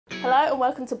Hello and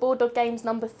welcome to Bulldog Games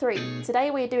number 3. Today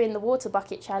we're doing the water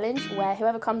bucket challenge where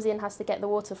whoever comes in has to get the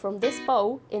water from this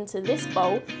bowl into this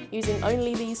bowl using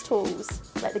only these tools.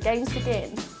 Let the games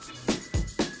begin. 3,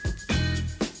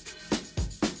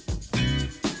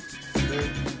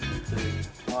 2,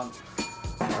 1.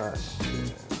 Ah,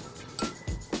 shit.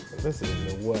 This isn't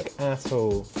gonna work at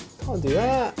all. Can't do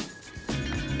that.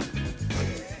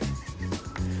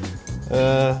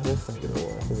 This isn't gonna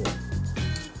work, is it?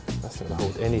 That's not gonna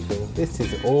hold anything. This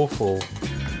is awful.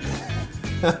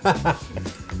 I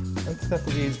just have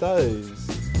to use those.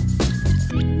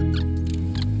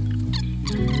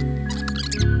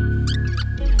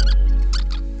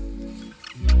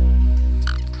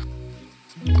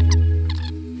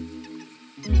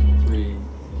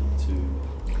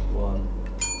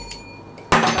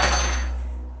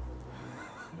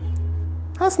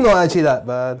 That's not actually that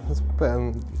bad. That's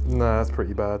better. No, that's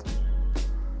pretty bad.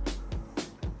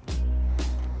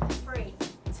 3,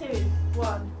 2,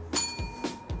 1.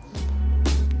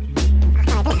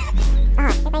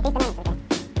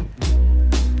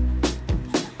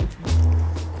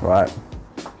 Right,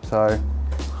 so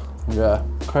yeah,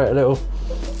 create a little.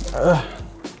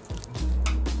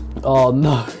 Oh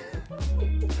no,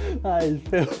 that is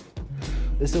filth.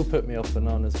 This will put me off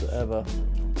bananas forever.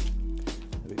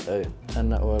 There we go,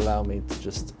 and that will allow me to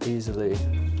just easily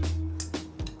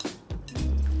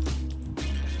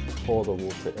pour the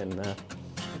water in there,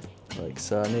 like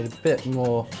so. I need a bit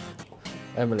more.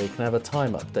 Emily, can I have a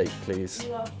time update, please?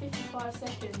 You are 55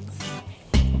 seconds.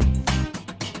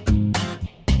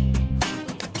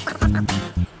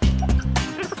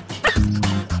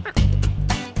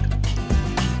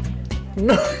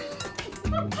 No!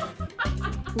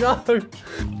 No!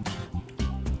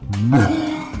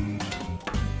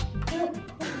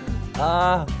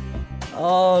 Ah!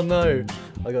 Oh no!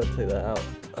 I gotta take that out.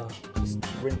 Oh, just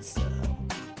rinse that out.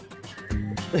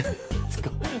 It's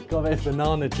got a bit of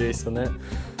banana juice on it.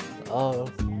 Oh.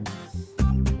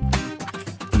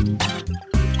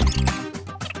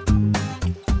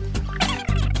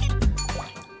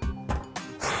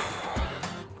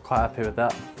 Quite happy with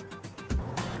that.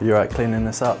 You're right cleaning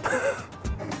this up. 2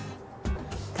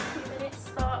 minutes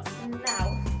starts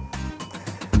now.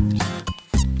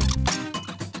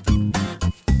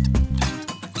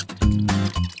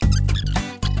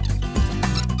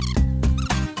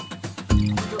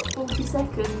 You've got 40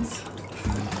 seconds.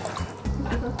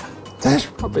 That's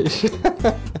rubbish.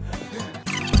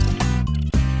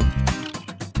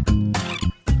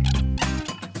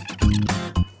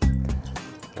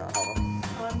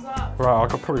 Time's up. Right,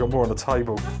 I've probably got more on the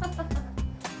table.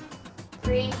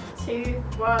 3, 2,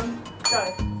 1, go.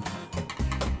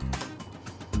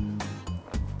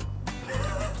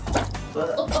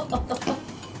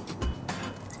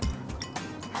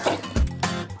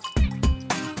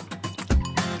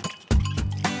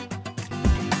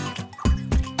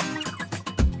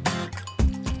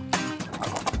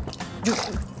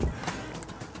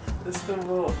 There's still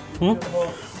more. Hmm?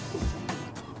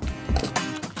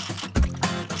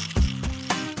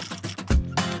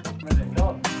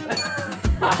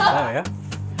 Oh yeah.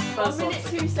 1 minute,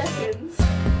 2 seconds.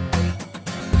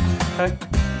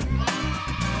 Okay.